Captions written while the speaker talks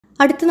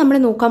അടുത്ത് നമ്മൾ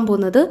നോക്കാൻ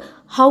പോകുന്നത്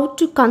how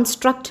to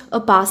construct a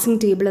parsing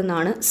table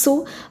എന്നാണ്. So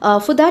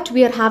for that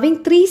we are having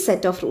 3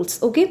 set of rules.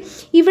 Okay,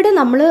 ഇവിടെ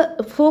നമ്മൾ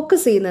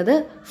ഫോക്കസ് ചെയ്യുന്നത്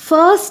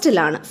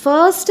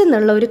ഫസ്റ്റ്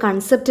എന്നുള്ള ഒരു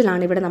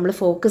കൺസെപ്റ്റിലാണ് ഇവിടെ നമ്മൾ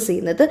ഫോക്കസ്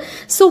ചെയ്യുന്നത്.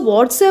 So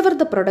what's ever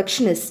the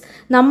production is,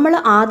 നമ്മൾ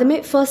ആദ്യമേ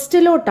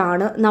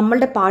ഫസ്റ്റിലോട്ടാണ്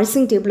നമ്മളുടെ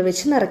പാഴ്സിംഗ് ടേബിൾ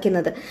വെച്ച്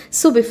നിറയ്ക്കുന്നത്.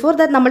 സോ ബിഫോർ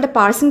ദാറ്റ് നമ്മളുടെ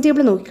പാഴ്സിംഗ്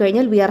ടേബിൾ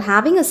നോക്കിക്കഴിഞ്ഞാൽ V are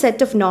having A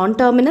set of non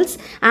terminals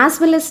as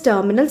well as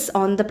terminals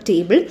on the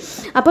table.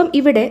 അപ്പം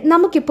ഇവിടെ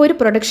നമുക്കിപ്പോൾ ഒരു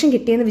പ്രൊഡക്ഷൻ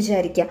കിട്ടിയെന്ന്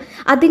വിചാരിക്കുക,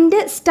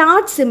 അതിൻ്റെ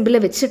സ്റ്റാർട്ട് സിമ്പിൾ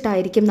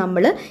വെച്ചിട്ടായിരിക്കും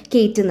നമ്മൾ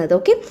കയറ്റുന്നത്.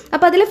 ഓക്കെ,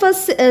 അപ്പോൾ അതിലെ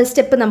ഫസ്റ്റ്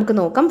സ്റ്റെപ്പ് നമുക്ക്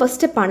നോക്കാം. ഫസ്റ്റ്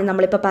സ്റ്റെപ്പാണ്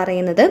നമ്മളിപ്പോൾ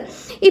പറയുന്നത്.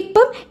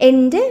 ഇപ്പം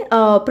എൻ്റെ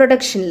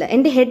പ്രൊഡക്ഷനിൽ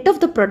എൻ്റെ ഹെഡ് ഓഫ്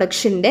ദ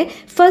പ്രൊഡക്ഷൻ്റെ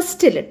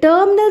ഫസ്റ്റിൽ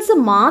ടെർമിനൽസ്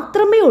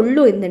മാത്രമേ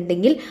ഉള്ളൂ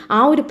എന്നുണ്ടെങ്കിൽ ആ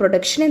ഒരു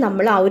പ്രൊഡക്ഷനെ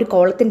നമ്മൾ ആ ഒരു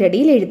കോളത്തിൻ്റെ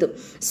അടിയിൽ എഴുതും.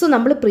 സോ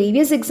നമ്മൾ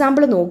പ്രീവിയസ്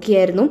എക്സാമ്പിൾ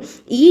നോക്കിയായിരുന്നു.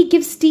 E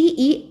gives T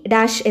E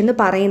dash എന്ന്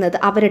പറയുന്നത്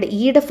അവരുടെ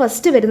ഇയുടെ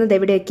ഫസ്റ്റ് വരുന്നത്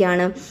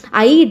എവിടെയൊക്കെയാണ്?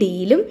 ഐ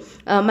ഡിയിലും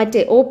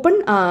മറ്റേ ഓപ്പൺ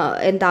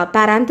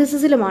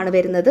പാരാന്തസിസിലുമാണ്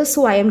വരുന്നത്.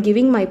 So I M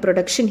giving my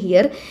production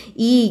here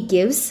E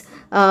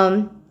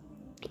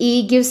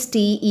gives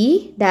TE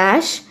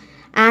dash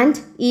and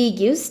E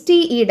gives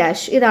TE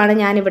dash. ഇതാണ്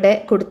ഞാനിവിടെ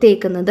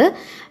കൊടുത്തേക്കുന്നത്.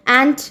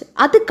 ആൻഡ്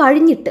അത്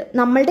കഴിഞ്ഞിട്ട്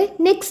നമ്മളുടെ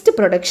നെക്സ്റ്റ്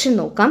പ്രൊഡക്ഷൻ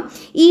നോക്കാം,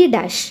 E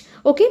dash.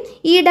 Okay,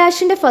 E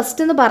ഡാഷിൻ്റെ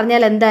first എന്ന്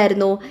പറഞ്ഞാൽ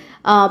എന്തായിരുന്നു?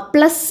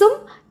 പ്ലസും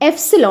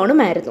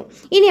എഫ്സിലോണുമായിരുന്നു.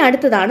 ഇനി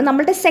അടുത്തതാണ്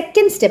നമ്മളുടെ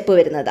സെക്കൻഡ് സ്റ്റെപ്പ്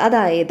വരുന്നത്.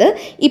 അതായത്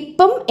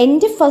ഇപ്പം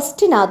എൻ്റെ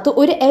ഫസ്റ്റിനകത്ത്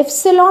ഒരു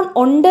എഫ്സിലോൺ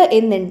ഉണ്ട്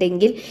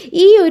എന്നുണ്ടെങ്കിൽ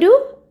ഈ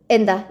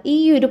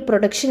ഒരു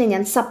പ്രൊഡക്ഷനെ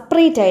ഞാൻ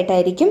സെപ്പറേറ്റ്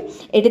ആയിട്ടായിരിക്കും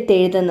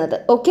എടുത്തെഴുതുന്നത്.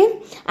 ഓക്കെ,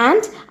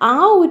 ആൻഡ് ആ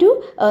ഒരു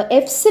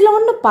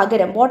എഫ്സിലോണിന്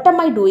പകരം വാട്ട് ആം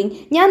ഐ ഡൂയിങ്,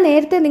 ഞാൻ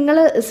നേരത്തെ നിങ്ങൾ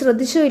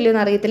ശ്രദ്ധിച്ചോ ഇല്ലയോ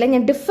എന്ന് അറിയത്തില്ല,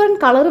 ഞാൻ ഡിഫറെൻറ്റ്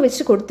കളർ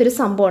വെച്ച് കൊടുത്തൊരു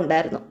സംഭവം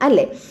ഉണ്ടായിരുന്നു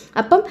അല്ലേ?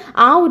 അപ്പം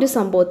ആ ഒരു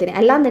സംഭവത്തിന്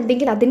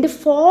അല്ലാന്നുണ്ടെങ്കിൽ അതിൻ്റെ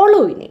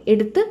ഫോളോവിനെ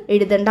എടുത്ത്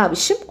എഴുതേണ്ട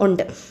ആവശ്യം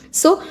ഉണ്ട്.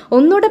 സോ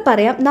ഒന്നുകൂടെ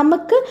പറയാം,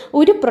 നമുക്ക്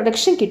ഒരു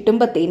പ്രൊഡക്ഷൻ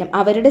കിട്ടുമ്പോഴത്തേനും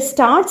അവരുടെ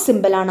സ്റ്റാർട്ട്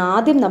സിമ്പിളാണ്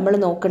ആദ്യം നമ്മൾ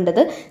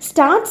നോക്കേണ്ടത്.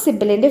 സ്റ്റാർട്ട്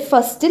സിമ്പിളിൻ്റെ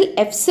ഫസ്റ്റിൽ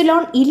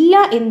എഫ്സിലോൺ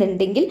ഇല്ല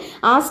എന്നുണ്ടെങ്കിൽ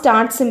ആ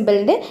സ്റ്റാർട്ട്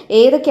സിമ്പിളിൻ്റെ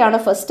ഏതൊക്കെയാണ്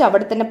ഫസ്റ്റ്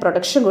അവിടെ തന്നെ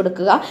പ്രൊഡക്ഷൻ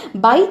കൊടുക്കുക.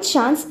 ബൈ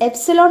ചാൻസ്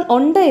എഫ്സിലോൺ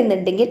ഉണ്ട്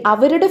എന്നുണ്ടെങ്കിൽ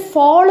അവരുടെ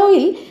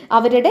ഫോളോയിൽ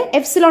അവരുടെ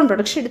എഫ്സിലോൺ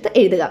പ്രൊഡക്ഷൻ എടുത്ത്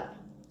എഴുതുക.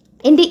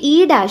 എൻ്റെ ഇ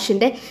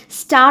ഡാഷിൻ്റെ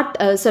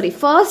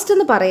ഫസ്റ്റ്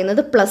എന്ന്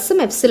പറയുന്നത് പ്ലസും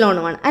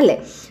എഫ്സിലോണുമാണ് അല്ലേ?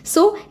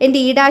 സോ എൻ്റെ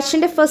ഇ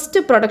ഡാഷിൻ്റെ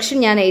ഫസ്റ്റ് പ്രൊഡക്ഷൻ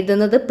ഞാൻ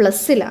എഴുതുന്നത്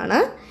പ്ലസ്സിലാണ്.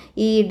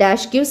 E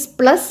dash gives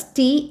plus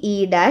T E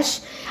dash.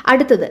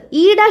 അടുത്തത്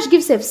ഇ ഡാഷ്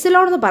ഗിവ്സ്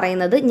എഫ്സിലോൺ എന്ന്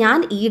പറയുന്നത് ഞാൻ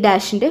ഇ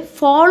ഡാഷിൻ്റെ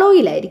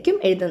ഫോളോയിലായിരിക്കും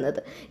എഴുതുന്നത്.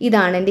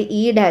 ഇതാണ് എൻ്റെ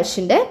ഇ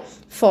ഡാഷിൻ്റെ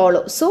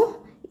ഫോളോ. സോ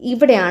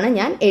ഇവിടെയാണ്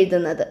ഞാൻ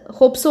എഴുതുന്നത്.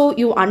 Hope so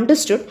you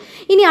understood.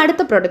 ഇനി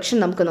അടുത്ത പ്രൊഡക്ഷൻ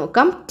നമുക്ക്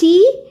നോക്കാം. T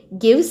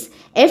gives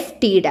F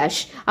T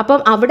dash. അപ്പം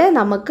അവിടെ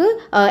നമുക്ക്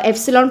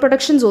എഫ്സിലോൺ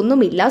പ്രൊഡക്ഷൻസ്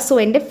ഒന്നുമില്ല. സോ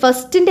എൻ്റെ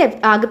ഫസ്റ്റിൻ്റെ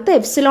അകത്ത്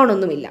എഫ്സിലോൺ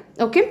ഒന്നുമില്ല.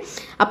 ഓക്കെ,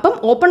 അപ്പം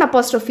ഓപ്പൺ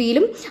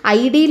അപ്പോസ്ട്രോഫിയിലും ഐ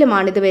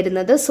ഡിയിലുമാണ് ഇത്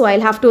വരുന്നത്. So I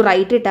have to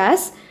right it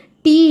as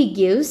T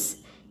gives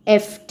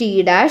F T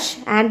dash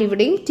and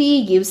ഇവിടെയും T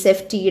gives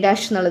F T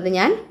dash എന്നുള്ളത്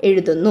ഞാൻ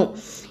എഴുതുന്നു.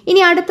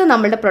 ഇനി അടുത്ത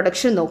നമ്മളുടെ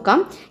പ്രൊഡക്ഷൻ നോക്കാം.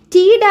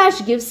 T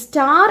dash gives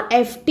star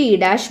F T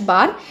dash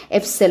bar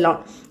epsilon.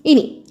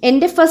 ഇനി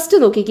എൻ്റെ ഫസ്റ്റ്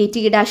നോക്കിക്കേ,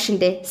 ടി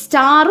ഡാഷിൻ്റെ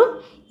സ്റ്റാറും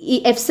ഈ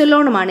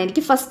എഫ്സിലോണുമാണ്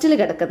എനിക്ക് ഫസ്റ്റിൽ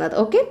കിടക്കുന്നത്.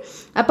 ഓക്കെ,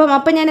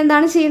 അപ്പം ഞാൻ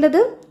എന്താണ്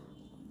ചെയ്യേണ്ടത്?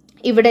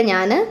 ഇവിടെ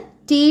ഞാൻ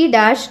T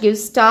dash give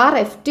star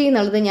F T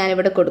എന്നുള്ളത്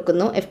ഞാനിവിടെ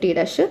കൊടുക്കുന്നു. എഫ് ടി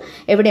ഡാഷ്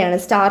എവിടെയാണ്?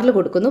 സ്റ്റാറിൽ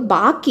കൊടുക്കുന്നു.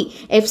 ബാക്കി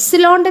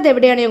എഫ്സിലോണിൻ്റെ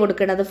എവിടെയാണ് ഞാൻ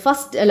കൊടുക്കുന്നത്?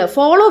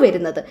 ഫോളോ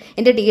വരുന്നത്.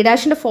 എൻ്റെ ടി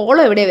ഡാഷിൻ്റെ ഫോളോ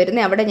എവിടെയാണ്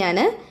വരുന്നത്? അവിടെ ഞാൻ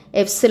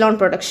എഫ്സിലോൺ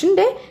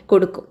പ്രൊഡക്ഷൻ്റെ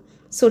കൊടുക്കും.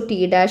 So T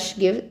dash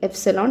give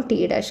epsilon, T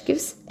dash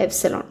gives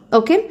epsilon.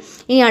 Okay,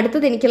 ഇനി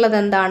അടുത്തത് എനിക്കുള്ളത്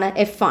എന്താണ്?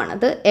 എഫ് ആണ്.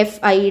 അത് F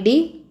I D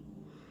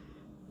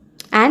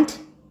and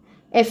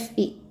F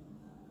E.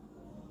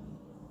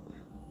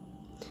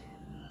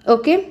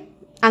 Okay,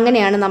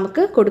 അങ്ങനെയാണ്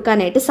നമുക്ക്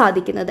കൊടുക്കാനായിട്ട്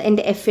സാധിക്കുന്നത്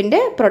എൻ്റെ എഫിൻ്റെ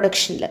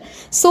പ്രൊഡക്ഷനിൽ.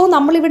 സോ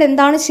നമ്മളിവിടെ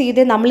എന്താണ്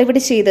ചെയ്തത്?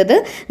 നമ്മളിവിടെ ചെയ്തത്,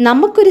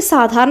 നമുക്കൊരു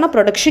സാധാരണ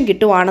പ്രൊഡക്ഷൻ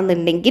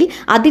കിട്ടുവാണെന്നുണ്ടെങ്കിൽ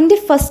അതിൻ്റെ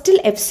ഫസ്റ്റിൽ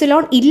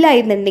എഫ്സിലോൺ ഇല്ല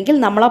എന്നുണ്ടെങ്കിൽ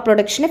നമ്മൾ ആ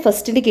പ്രൊഡക്ഷനെ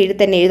ഫസ്റ്റിൻ്റെ കീഴിൽ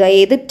തന്നെ എഴുതുക.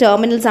 ഏത്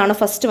ടെർമിനൽസ് ആണ്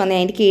ഫസ്റ്റ് വന്നത്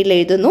അതിൻ്റെ കീഴിൽ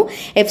എഴുതുന്നു.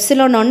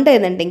 എഫ്സിലോൺ ഉണ്ട്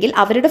എന്നുണ്ടെങ്കിൽ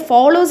അവരുടെ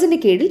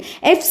ഫോളോസിൻ്റെ കീഴിൽ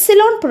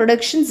എഫ്സിലോൺ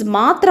പ്രൊഡക്ഷൻസ്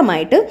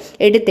മാത്രമായിട്ട്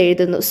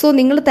എടുത്തെഴുതുന്നു. സോ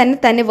നിങ്ങൾ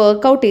തന്നെ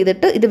വർക്കൗട്ട്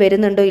ചെയ്തിട്ട് ഇത്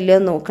വരുന്നുണ്ടോ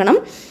ഇല്ലയോ എന്ന് നോക്കണം.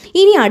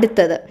 ഇനി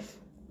അടുത്തത്,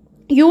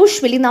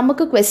 യൂഷ്വലി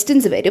നമുക്ക്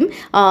ക്വസ്റ്റ്യൻസ് വരും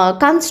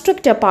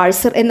കൺസ്ട്രക്റ്റ് എ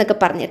പാഴ്സർ എന്നൊക്കെ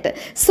പറഞ്ഞിട്ട്.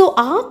 സോ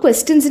ആ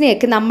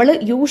ക്വസ്റ്റ്യൻസിനെയൊക്കെ നമ്മൾ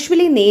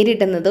യൂഷ്വലി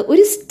നേരിടുന്നത്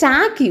ഒരു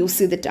സ്റ്റാക്ക് യൂസ്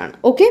ചെയ്തിട്ടാണ്.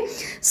 ഓക്കെ,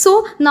 സോ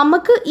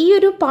നമുക്ക് ഈ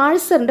ഒരു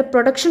പാഴ്സറിൻ്റെ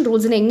പ്രൊഡക്ഷൻ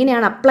റൂൾസിനെ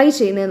എങ്ങനെയാണ് അപ്ലൈ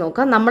ചെയ്യുന്നത്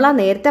നോക്കാം. നമ്മൾ ആ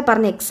നേരത്തെ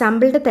പറഞ്ഞ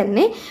എക്സാമ്പിളിൻ്റെ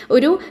തന്നെ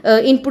ഒരു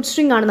ഇൻപുട്ട്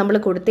സ്ട്രിംഗ് ആണ് നമ്മൾ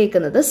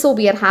കൊടുത്തേക്കുന്നത്. So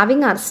we are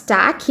having R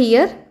stack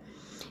here,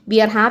 V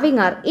are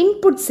having R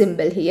input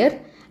simple here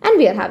and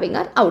we are having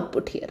R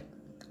output here.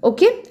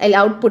 Okay,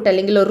 output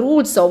അല്ലെങ്കിൽ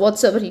റൂൾസോ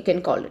watts ever you can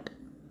call it.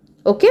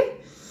 Okay,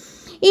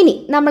 ഇനി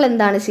നമ്മൾ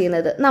എന്താണ്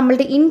ചെയ്യുന്നത്?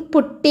 നമ്മളുടെ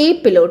input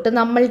ടേപ്പിലോട്ട്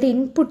നമ്മളുടെ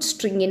input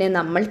സ്ട്രിങ്ങിനെ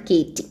നമ്മൾ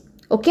കയറ്റി.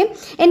 Okay,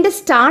 എൻ്റെ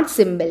സ്റ്റാർട്ട്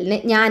സിമ്പിളിനെ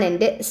ഞാൻ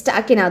എൻ്റെ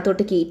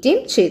സ്റ്റാക്കിനകത്തോട്ട്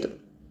കയറ്റുകയും ചെയ്തു.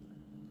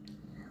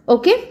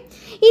 ഓക്കെ,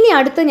 ഇനി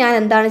അടുത്ത ഞാൻ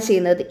എന്താണ്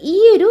ചെയ്യുന്നത്, ഈ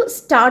ഒരു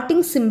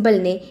സ്റ്റാർട്ടിംഗ്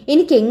സിമ്പിളിനെ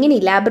എനിക്ക് എങ്ങനെ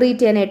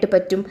ഇലാബറേറ്റ് ചെയ്യാനായിട്ട്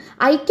പറ്റും?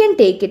 I can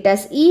take it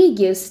as E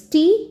gives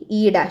T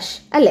E dash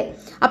അല്ലേ.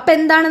 അപ്പം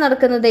എന്താണ്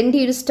നടക്കുന്നത്? എൻ്റെ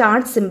ഈ ഒരു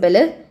start simple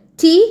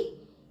T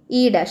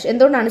E dash.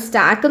 എന്തുകൊണ്ടാണ്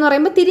സ്റ്റാക്ക് എന്ന്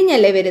പറയുമ്പോൾ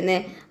തിരിഞ്ഞല്ലേ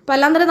വരുന്നത്? അപ്പോൾ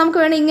അല്ലാതെ നമുക്ക്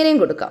വേണമെങ്കിൽ ഇങ്ങനെയും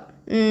കൊടുക്കാം.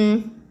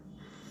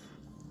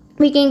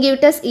 We can give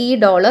it as E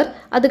dollar.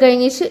 അത്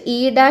കഴിഞ്ഞിട്ട് E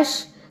dash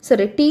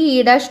T E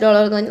dash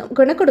dollar എന്ന്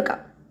നമുക്ക് വേണമെങ്കിൽ കൊടുക്കാം.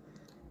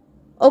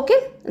 Okay,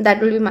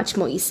 that will be much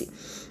more easy.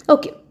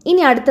 Okay,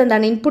 ഇനി അടുത്ത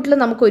എന്താണ്? ഇൻപുട്ടിൽ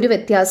നമുക്ക് ഒരു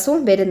വ്യത്യാസവും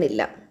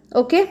വരുന്നില്ല.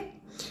 ഓക്കെ,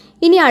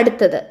 ഇനി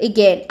അടുത്തത്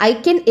again I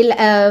can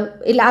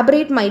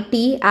elaborate my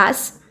T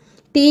as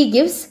T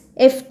gives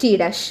F T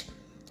dash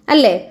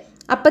അല്ലേ.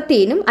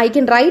 അപ്പത്തേനും I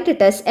can write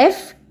it as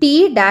F T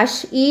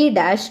dash E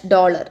dash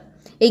dollar.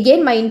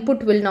 Again my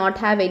input will not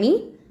have any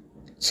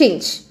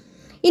change.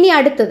 ഇനി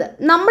അടുത്തത്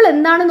നമ്മൾ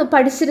എന്താണ്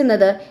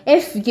പഠിച്ചിരുന്നത്?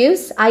 F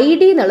gives I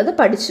D എന്നുള്ളത്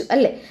പഠിച്ചു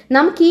അല്ലേ.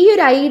 നമുക്ക് ഈ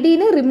ഒരു ഐ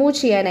ഡിനെ റിമൂവ്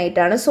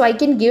ചെയ്യാനായിട്ടാണ്. So I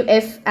can give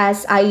F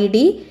as I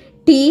D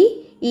T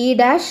E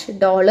dash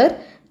dollar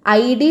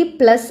I D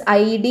plus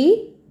I D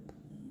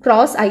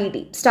cross I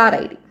D star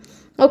I D.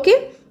 Okay,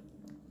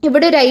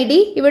 ഇവിടെ ഒരു ഐ ഡി,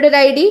 ഇവിടെ ഒരു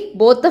I D,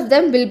 both of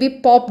them will be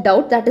popped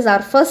out. That is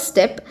our first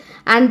step.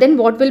 And then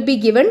what will be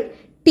given?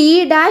 T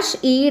dash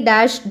E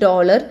dash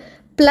dollar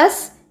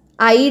plus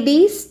I D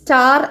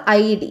star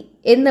I D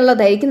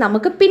എന്നുള്ളതായിരിക്കും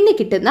നമുക്ക് പിന്നെ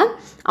കിട്ടുന്ന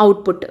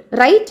output.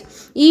 Right,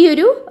 ഈ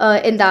ഒരു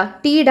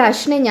T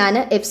ഡാഷിനെ ഞാൻ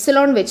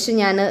epsilon വെച്ച്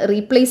ഞാൻ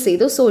replace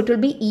ചെയ്തു. So it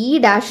will be E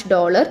dash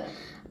dollar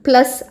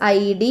plus I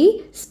D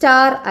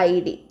star I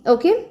D.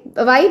 Okay,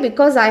 Y?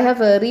 Because I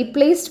have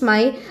replaced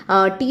my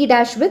T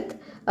dash with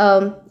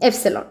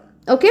epsilon.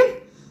 Okay,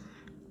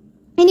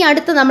 ഇനി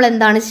അടുത്ത് നമ്മൾ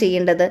എന്താണ്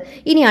ചെയ്യേണ്ടത്?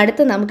 ഇനി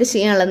അടുത്ത് നമുക്ക്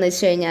ചെയ്യാനുള്ളതെന്ന്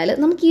വെച്ച് കഴിഞ്ഞാൽ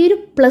നമുക്ക് ഈ ഒരു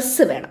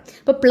പ്ലസ് വേണം.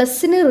 അപ്പോൾ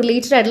പ്ലസ്സിന്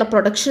റിലേറ്റഡ് ആയിട്ടുള്ള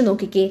പ്രൊഡക്ഷൻ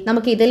നോക്കിക്കേ.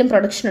 നമുക്ക് ഇതിലും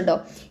പ്രൊഡക്ഷൻ ഉണ്ടോ?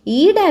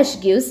 E dash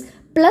gives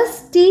plus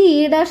T E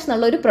dash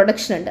എന്നുള്ളൊരു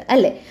പ്രൊഡക്ഷൻ ഉണ്ട്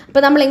അല്ലേ.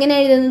 അപ്പോൾ നമ്മൾ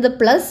എങ്ങനെയാണ് എഴുതുന്നത്?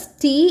 Plus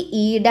T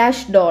E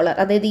dash dollar.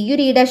 അതായത് ഈ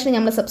ഒരു ഇ ഡാഷിനെ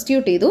നമ്മൾ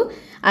സബ്സ്റ്റിറ്റ്യൂട്ട് ചെയ്തു.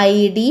 I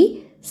D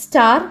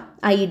star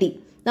I D.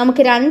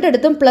 നമുക്ക്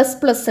രണ്ടിടത്തും പ്ലസ്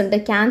പ്ലസ് ഉണ്ട്.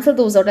 ക്യാൻസൽ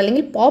ദോസ് ഔട്ട്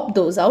അല്ലെങ്കിൽ pop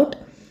those out.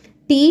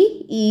 T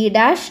E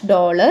dash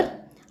dollar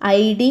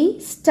I D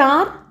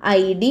star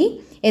I D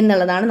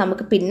എന്നുള്ളതാണ്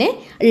നമുക്ക് പിന്നെ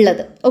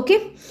ഉള്ളത്. ഓക്കെ,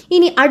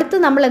 ഇനി അടുത്ത്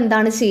നമ്മൾ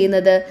എന്താണ്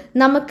ചെയ്യുന്നത്?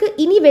 നമുക്ക്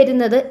ഇനി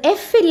വരുന്നത്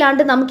എഫ്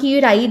ഇല്ലാണ്ട് നമുക്ക് ഈ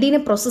ഒരു ഐ ഡിനെ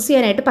പ്രോസസ്സ്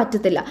ചെയ്യാനായിട്ട്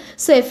പറ്റത്തില്ല.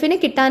 സോ എഫിനെ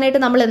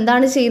കിട്ടാനായിട്ട് നമ്മൾ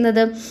എന്താണ്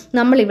ചെയ്യുന്നത്?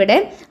 നമ്മളിവിടെ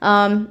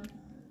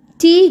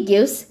T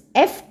gives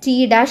F T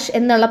dash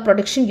എന്നുള്ള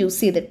പ്രൊഡക്ഷൻ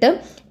യൂസ് ചെയ്തിട്ട്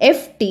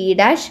F T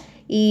dash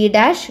E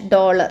dash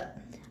dollar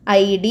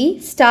I D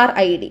star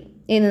I D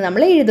എന്ന്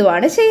നമ്മൾ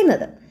എഴുതുകയാണ്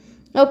ചെയ്യുന്നത്.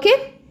 ഓക്കെ,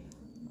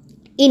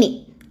 ഇനി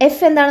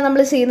എഫ് എന്താണ്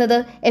നമ്മൾ ചെയ്യുന്നത്?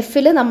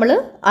 എഫിൽ നമ്മൾ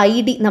ഐ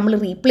ഡി നമ്മൾ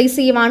റീപ്ലേസ്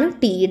ചെയ്യുവാണ്.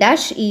 T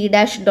dash E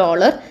dash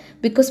dollar.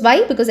 Because Y?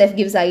 Because F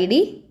gives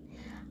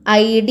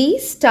I D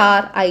star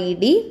I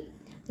D.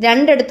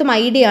 രണ്ടിടത്തും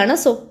ഐ ഡി ആണ്.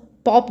 So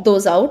pop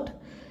those out.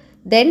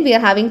 Then we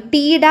are having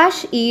T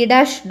dash E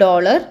dash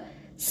dollar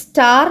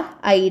star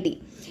I D.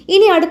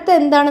 ഇനി അടുത്ത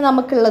എന്താണ്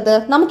നമുക്കുള്ളത്?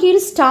 നമുക്ക് ഈ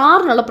ഒരു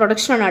സ്റ്റാറിനുള്ള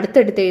പ്രൊഡക്ഷനാണ്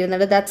അടുത്തെടുത്ത്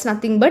എഴുതുന്നത്. That's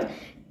nothing but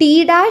T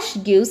dash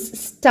gives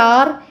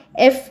star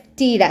F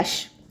T dash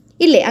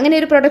ഇല്ലേ. അങ്ങനെ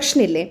ഒരു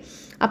പ്രൊഡക്ഷൻ ഇല്ലേ.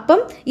 അപ്പം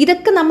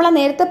ഇതൊക്കെ നമ്മൾ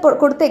നേരത്തെ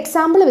കൊടുത്ത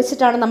എക്സാമ്പിൾ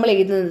വെച്ചിട്ടാണ് നമ്മൾ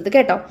എഴുതുന്നത്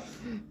കേട്ടോ.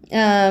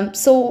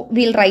 So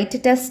will write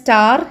it S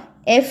star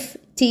F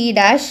T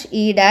dash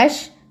E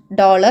dash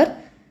dollar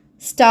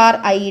star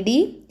I D.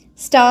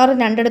 Star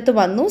രണ്ടിടത്ത്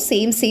വന്നു,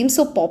 same.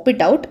 So pop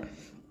it out.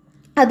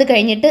 അത്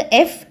കഴിഞ്ഞിട്ട്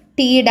F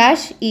T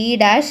dash E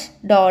dash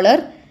dollar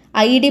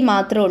I D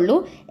മാത്രമേ ഉള്ളൂ.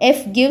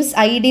 എഫ് ഗിവ്സ്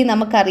ഐ ഡി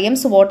നമുക്കറിയാം.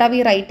 So what are V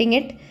writing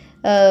it?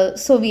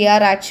 So we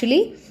are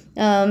actually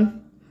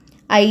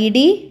I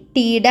D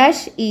T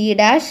dash E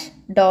dash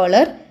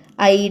dollar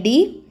I D.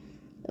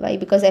 Y?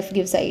 Because F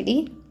gives I D.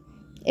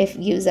 F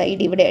gives I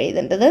D ഇവിടെ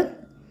എഴുതേണ്ടത്.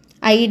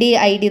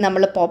 I D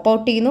നമ്മൾ pop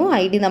out ചെയ്യുന്നു.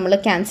 I D നമ്മൾ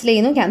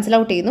cancel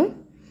out ചെയ്യുന്നു.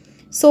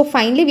 So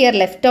finally we R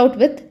left out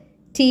with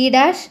T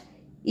dash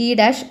E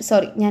dash.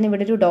 Sorry, ഞാൻ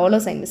ഇവിടെ ഒരു dollar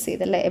sign miss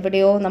ചെയ്തല്ലേ.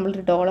 എവിടെയോ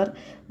നമ്മളൊരു ഡോളർ.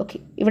 ഓക്കെ,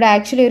 ഇവിടെ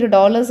ആക്ച്വലി ഒരു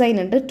ഡോളർ സൈൻ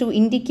ഉണ്ട് to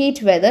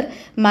indicate whether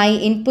my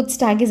input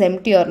stack is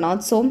empty or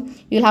not. So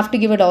you will have to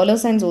give A dollar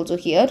signs also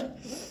here.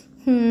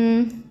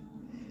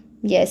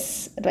 Yes,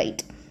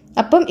 right.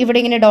 അപ്പം ഇവിടെ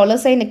ഇങ്ങനെ dollar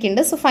sign ഒക്കെ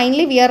ഉണ്ട്. So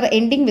finally we R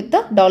ending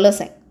with dollar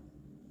sign.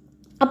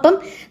 അപ്പം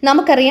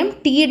നമുക്കറിയാം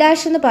T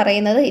dash എന്ന്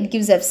പറയുന്നത് it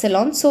gives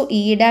epsilon. So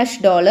E dash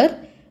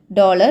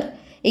dollar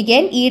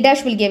again e dash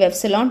will give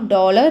epsilon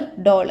dollar,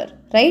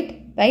 right?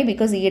 Why?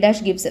 Because e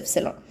dash gives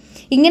epsilon.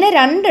 ഇങ്ങനെ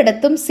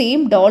രണ്ടിടത്തും same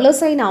dollar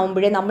sign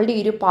ആകുമ്പോഴേ നമ്മളുടെ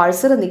ഈ ഒരു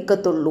പാഴ്സർ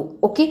നിൽക്കത്തുള്ളൂ.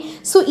 ഓക്കെ,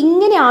 സോ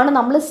ഇങ്ങനെയാണ്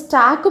നമ്മൾ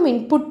സ്റ്റാക്കും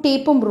ഇൻപുട്ട്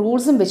ടേപ്പും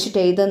റൂൾസും വെച്ചിട്ട്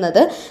എഴുതുന്നത്.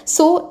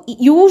 So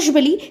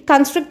usually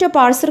constructor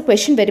parser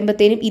question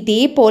വരുമ്പോഴത്തേനും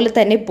ഇതേപോലെ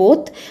തന്നെ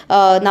ബോത്ത്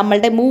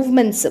നമ്മളുടെ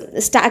മൂവ്മെൻറ്റ്സും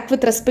സ്റ്റാക്ക്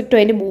വിത്ത് റെസ്പെക്ട് ടു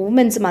അതിൻ്റെ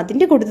മൂവ്മെൻറ്റ്സും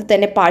അതിൻ്റെ കൂട്ടത്തിൽ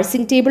തന്നെ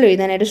പാഴ്സിംഗ് ടേബിൾ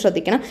എഴുതാനായിട്ട്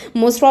ശ്രദ്ധിക്കണം.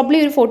 മോസ്റ്റ് പ്രോബ്ലി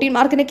ഒരു 14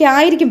 മാർക്കിനൊക്കെ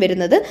ആയിരിക്കും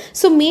വരുന്നത്.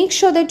 So make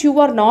sure that you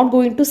are not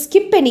going to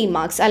skip any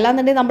marks.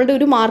 അല്ലാന്നുണ്ടെങ്കിൽ നമ്മളുടെ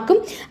ഒരു മാർക്കും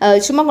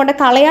ചുമ്മാ കൊണ്ട്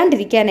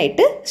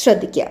കളയാണ്ടിരിക്കാനായിട്ട്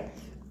ശ്രദ്ധിക്കുക.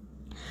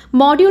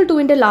 മോഡ്യൂൾ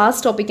 2ൻ്റെ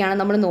ലാസ്റ്റ് ടോപ്പിക്കാണ്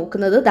നമ്മൾ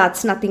നോക്കുന്നത്.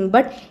 That's nothing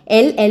but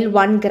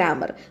LL1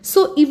 grammar. So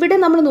ഇവിടെ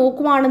നമ്മൾ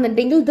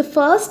നോക്കുവാണെന്നുണ്ടെങ്കിൽ the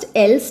first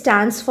L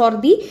stands for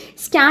the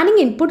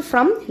scanning input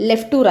from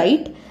left to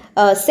right.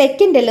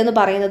 Second L എന്ന്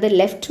പറയുന്നത്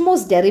ലെഫ്റ്റ്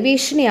മോസ്റ്റ്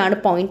ഡെറിവേഷനെയാണ്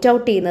പോയിന്റ്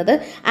ഔട്ട് ചെയ്യുന്നത്.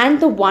 And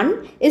the 1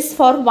 is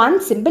for one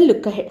simple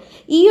look ahead.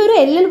 ഈ ഒരു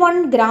LL1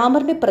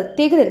 ഗ്രാമറിൻ്റെ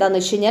പ്രത്യേകത എന്താണെന്ന്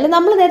വെച്ച് കഴിഞ്ഞാൽ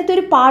നമ്മൾ നേരത്തെ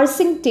ഒരു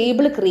പാഴ്സിംഗ്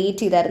ടേബിൾ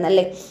ക്രിയേറ്റ് ചെയ്തായിരുന്നു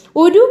അല്ലേ.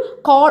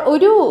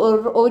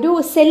 ഒരു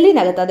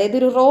സെല്ലിനകത്ത്, അതായത്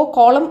ഒരു റോ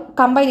കോളം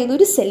കമ്പൈൻ ചെയ്ത്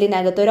ഒരു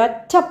സെല്ലിനകത്ത്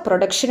ഒരൊറ്റ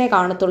പ്രൊഡക്ഷനെ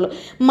കാണത്തുള്ളൂ.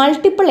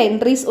 മൾട്ടിപ്പിൾ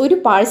എൻട്രീസ് ഒരു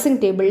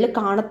പാഴ്സിംഗ് ടേബിളിൽ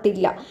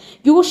കാണത്തില്ല.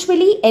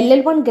 യൂഷ്വലി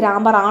LL1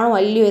 ഗ്രാമർ ആണോ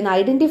അല്ലയോ എന്ന്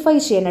ഐഡൻറ്റിഫൈ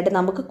ചെയ്യാനായിട്ട്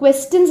നമുക്ക്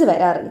ക്വസ്റ്റ്യൻസ്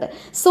വരാറുണ്ട്.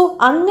 സോ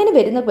അങ്ങനെ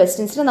വരുന്ന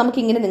ക്വസ്റ്റ്യൻസിന്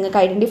നമുക്കിങ്ങനെ നിങ്ങൾക്ക്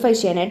ഐഡൻറ്റിഫൈ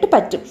ചെയ്യാനായിട്ട്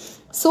പറ്റും.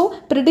 സോ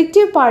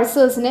പ്രിഡിക്റ്റീവ്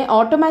പാഴ്സേഴ്സിനെ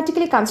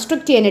ഓട്ടോമാറ്റിക്കലി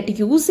കൺസ്ട്രക്ട് ചെയ്യാനായിട്ട്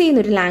യൂസ്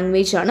ചെയ്യുന്ന ഒരു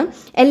ലാംഗ്വേജ് ആണ്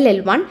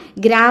LL1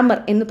 ഗ്രാമർ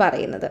എന്ന്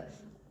പറയുന്നത്.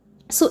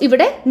 സോ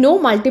ഇവിടെ നോ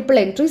മൾട്ടിപ്പിൾ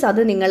എൻട്രീസ്,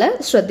 അത് നിങ്ങൾ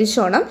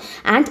ശ്രദ്ധിച്ചോണം.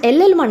 And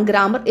LL1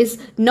 grammar is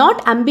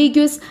not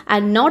അംബിഗ്യൂസ്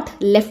and not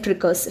left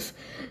recursive.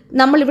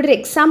 നമ്മളിവിടെ ഒരു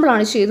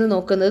എക്സാമ്പിളാണ് ചെയ്ത്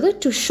നോക്കുന്നത്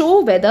to show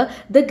whether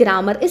the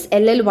grammar is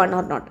LL1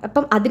 or not.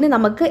 അപ്പം അതിന്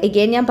നമുക്ക്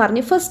എഗെയിൻ ഞാൻ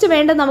പറഞ്ഞു, ഫസ്റ്റ്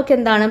വേണ്ടത് നമുക്ക്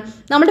എന്താണ്,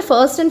 നമ്മുടെ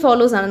ഫസ്റ്റ് ആൻഡ്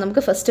ഫോളോസ് ആണ്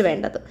നമുക്ക് ഫസ്റ്റ്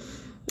വേണ്ടത്.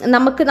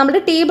 നമ്മുടെ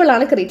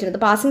ടേബിളാണ് ക്രിയേറ്റ്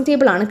ചെയ്തത്, പാസിംഗ്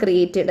ടേബിളാണ്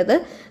ക്രിയേറ്റ് ചെയ്തത്.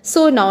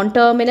 So non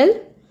terminal,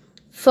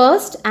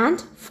 first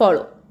and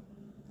follow.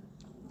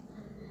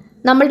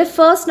 നമ്മളുടെ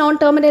ഫസ്റ്റ് നോൺ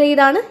ടെർമിനൽ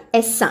ഏതാണ്,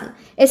 എസ് ആണ്.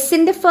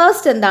 എസിൻ്റെ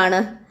ഫസ്റ്റ് എന്താണ്,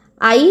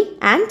 ഐ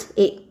ആൻഡ്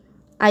എ,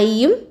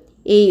 ഐയും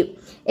എയും.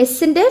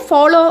 എസിൻ്റെ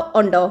ഫോളോ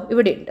ഉണ്ടോ,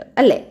 ഇവിടെ ഉണ്ട്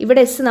അല്ലേ,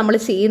 ഇവിടെ എസ് നമ്മൾ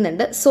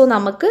ചെയ്യുന്നുണ്ട്. സോ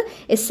നമുക്ക്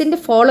എസിൻ്റെ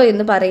ഫോളോ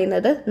എന്ന്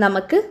പറയുന്നത്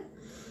നമുക്ക്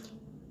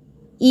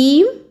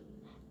ഇയും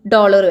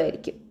ഡോളറും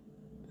ആയിരിക്കും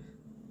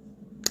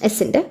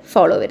എസിൻ്റെ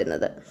ഫോളോ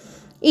വരുന്നത്.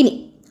 ഇനി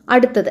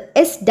അടുത്തത്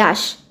എസ്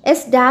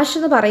ഡാഷ്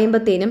എന്ന്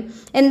പറയുമ്പോഴത്തേനും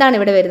എന്താണ്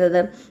ഇവിടെ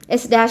വരുന്നത്,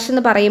 എസ് ഡാഷ്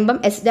എന്ന് പറയുമ്പം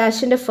S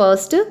ഡാഷിൻ്റെ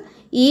first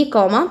E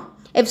comma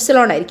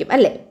epsilon ആയിരിക്കും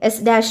അല്ലേ.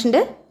 എസ്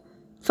ഡാഷിൻ്റെ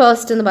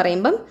ഫസ്റ്റ് എന്ന്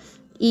പറയുമ്പം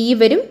ഇ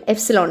വരും,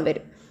 എഫ്സിലോൺ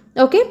വരും.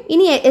 ഓക്കെ,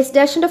 ഇനി എസ്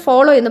ഡാഷിൻ്റെ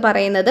ഫോളോ എന്ന്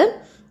പറയുന്നത്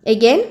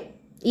എഗെയിൻ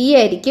ഇ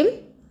ആയിരിക്കും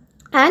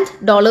ആൻഡ്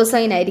ഡോളർ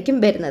സൈൻ ആയിരിക്കും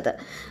വരുന്നത്.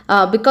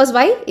 ബിക്കോസ്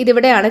വൈ,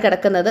 ഇതിവിടെയാണ്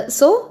കിടക്കുന്നത്.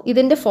 സോ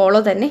ഇതിൻ്റെ ഫോളോ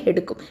തന്നെ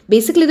എടുക്കും.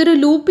 ബേസിക്കലി ഇതൊരു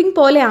ലൂപ്പിംഗ്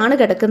പോലെയാണ്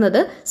കിടക്കുന്നത്.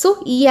 So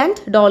E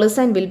and dollar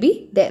sign will be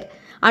there.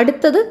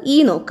 അടുത്തത് ഇ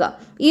നോക്കുക.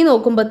 ഇ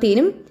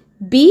നോക്കുമ്പോഴത്തേനും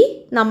ബി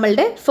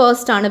നമ്മളുടെ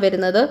ഫസ്റ്റ് ആണ്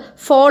വരുന്നത്.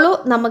 ഫോളോ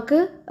നമുക്ക്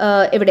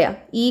എവിടെയാണ്,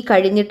 ഇ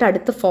കഴിഞ്ഞിട്ട്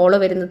അടുത്ത് ഫോളോ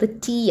വരുന്നത്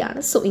ടി ആണ്.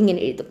 സോ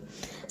ഇങ്ങനെ എഴുതും.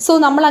 സോ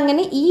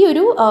നമ്മളങ്ങനെ ഈ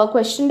ഒരു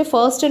ക്വസ്റ്റ്യൻ്റെ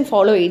ഫസ്റ്റ് ആൻഡ്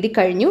ഫോളോ എഴുതി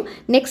കഴിഞ്ഞു.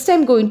 Next I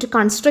am going to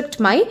construct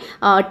my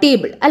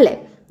table അല്ലേ.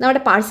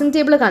 നമ്മുടെ പാഴ്സിംഗ്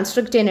ടേബിൾ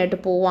കൺസ്ട്രക്ട് ചെയ്യാനായിട്ട്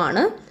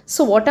പോവാണ്.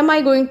 So what am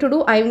I going to do?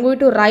 I am going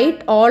to write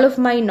all of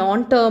my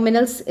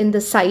non-terminals in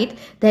the site,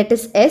 that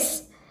is S,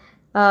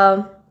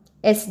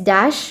 S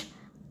dash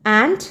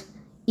and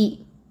E.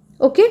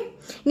 Okay,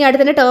 ഇനി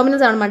അടുത്തന്നെ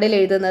terminals ആണ് മണ്ടയിൽ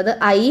എഴുതുന്നത്.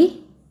 I,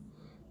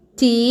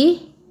 T,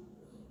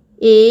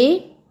 A,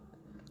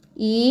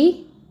 E,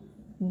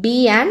 B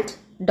and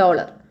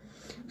dollar.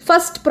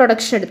 First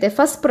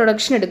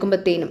production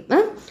എടുക്കുമ്പോഴത്തേനും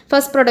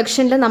first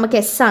പ്രൊഡക്ഷനിൽ നമുക്ക്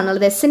S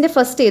ആണുള്ളത്. എസിൻ്റെ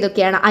first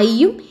ഏതൊക്കെയാണ്,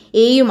 ഐയും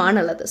എയും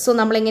ആണുള്ളത്. സോ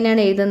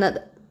നമ്മളെങ്ങനെയാണ് എഴുതുന്നത്,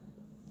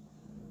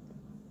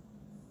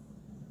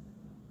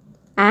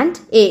 ആൻഡ്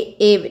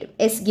എ വരും,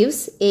 എസ്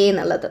ഗിവ്സ് എ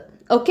എന്നുള്ളത്.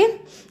 ഓക്കെ,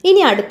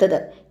 ഇനി അടുത്തത്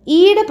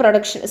ഇയുടെ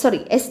പ്രൊഡക്ഷൻ,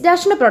 എസ്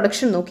ഡാഷിൻ്റെ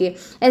പ്രൊഡക്ഷൻ നോക്കിയേ.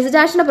 എസ്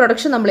ഡാഷിൻ്റെ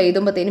പ്രൊഡക്ഷൻ നമ്മൾ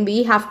എഴുതുമ്പോഴത്തേനും we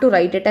have to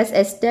right it as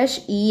S dash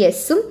E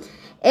എസും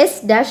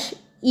എസ് ഡാഷ്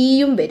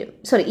ഇയും വരും.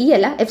 ഇ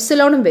അല്ല,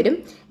 എഫ്സിലോണും വരും,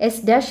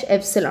 S dash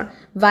epsilon.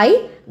 Y?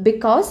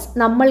 Because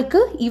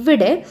നമ്മൾക്ക്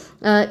ഇവിടെ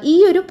ഈ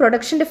ഒരു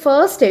പ്രൊഡക്ഷൻ്റെ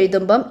ഫസ്റ്റ്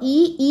എഴുതുമ്പം ഈ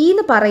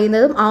എന്ന്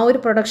പറയുന്നതും ആ ഒരു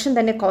പ്രൊഡക്ഷൻ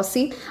തന്നെ കോസ്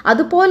ചെയ്യും.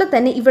 അതുപോലെ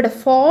തന്നെ ഇവിടെ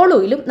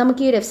ഫോളോയിലും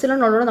നമുക്ക് ഈ ഒരു എഫ്സിലോൺ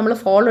ഉള്ളതുകൊണ്ട് നമ്മൾ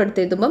ഫോളോ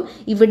എടുത്ത് എഴുതുമ്പം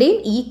ഇവിടെയും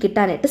ഇ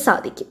കിട്ടാനായിട്ട്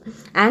സാധിക്കും.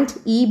 ആൻഡ്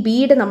ഈ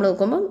ബിയുടെ നമ്മൾ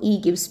നോക്കുമ്പം ഇ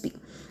ഗിവ്സ് ബി.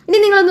 ഇനി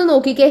നിങ്ങളൊന്ന്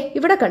നോക്കിക്കേ,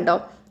 ഇവിടെ കണ്ടോ,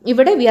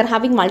 ഇവിടെ we are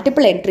having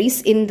multiple entries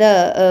in the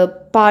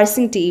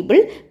parsing table,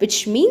 which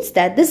means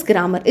that this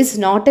grammar is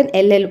not an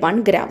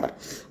LL1 grammar.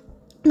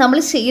 നമ്മൾ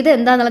ചെയ്ത്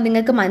എന്താണെന്നുള്ളത്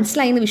നിങ്ങൾക്ക്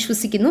മനസ്സിലായി എന്ന്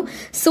വിശ്വസിക്കുന്നു.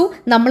 സോ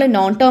നമ്മൾ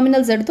നോൺ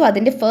ടെർമിനൽസ് എടുത്തു,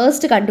 അതിൻ്റെ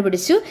ഫസ്റ്റ്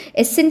കണ്ടുപിടിച്ചു,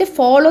 എസിൻ്റെ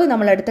ഫോളോ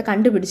നമ്മളടുത്ത്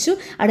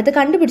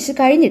കണ്ടുപിടിച്ച്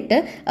കഴിഞ്ഞിട്ട്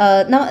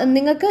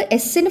നിങ്ങൾക്ക്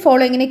എസിൻ്റെ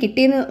ഫോളോ എങ്ങനെ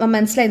കിട്ടിയെന്ന്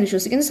മനസ്സിലായി എന്ന്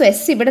വിശ്വസിക്കുന്നു. സോ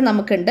എസ് ഇവിടെ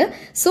നമുക്കുണ്ട്.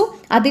 സോ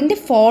അതിൻ്റെ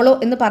ഫോളോ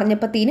എന്ന്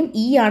പറഞ്ഞപ്പോഴത്തേനും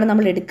ഇ ആണ്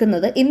നമ്മൾ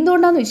എടുക്കുന്നത്.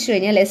 എന്തുകൊണ്ടാണെന്ന് വെച്ച്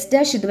കഴിഞ്ഞാൽ എസ്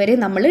ഡാഷ് ഇതുവരെ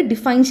നമ്മൾ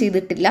ഡിഫൈൻ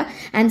ചെയ്തിട്ടില്ല.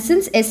 And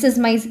since S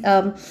is my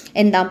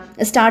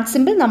start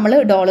simple, നമ്മൾ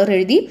ഡോളർ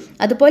എഴുതി.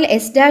 അതുപോലെ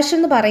എസ് ഡാഷ്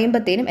എന്ന്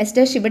പറയുമ്പോഴത്തേനും എസ്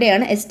ഡാഷ്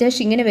ഇവിടെയാണ്, എസ്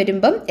ഡാഷ് ഇങ്ങനെ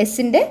വരുമ്പം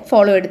എസിൻ്റെ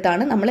ഫോളോ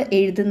എടുത്താണ് നമ്മൾ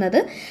എഴുതുന്നത്.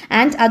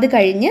 ആൻഡ് അത്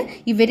കഴിഞ്ഞ്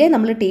ഇവരെ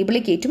നമ്മൾ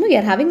ടേബിളിൽ കയറ്റുമ്പോൾ V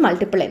are having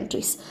multiple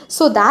entries.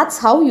 So that's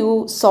how you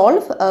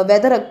solve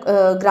whether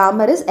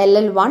grammar is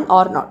LL1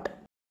 or not.